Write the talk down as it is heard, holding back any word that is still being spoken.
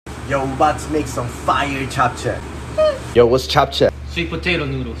Yo, we're about to make some fire japchae. Yo, what's japchae? Sweet potato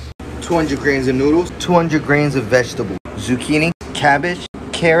noodles. 200 grains of noodles, 200 grains of vegetables, zucchini, cabbage,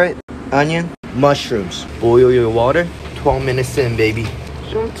 carrot, onion, mushrooms. Boil your water, 12 minutes in, baby.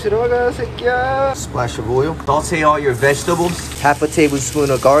 Splash of oil. Saute all your vegetables. Half a tablespoon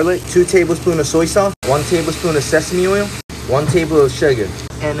of garlic, 2 tablespoons of soy sauce, 1 tablespoon of sesame oil, 1 tablespoon of sugar,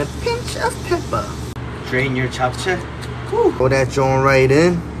 and a pinch of pepper. Drain your japchae. Throw that joint right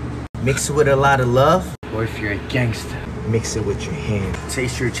in. Mix it with a lot of love. Or if you're a gangster, mix it with your hand.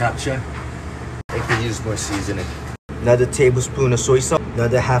 Taste your japchae. I could use more seasoning. Another tablespoon of soy sauce,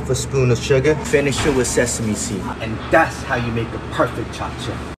 another half a spoon of sugar. Finish it with sesame seed. And that's how you make a perfect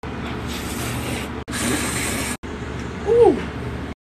japchae.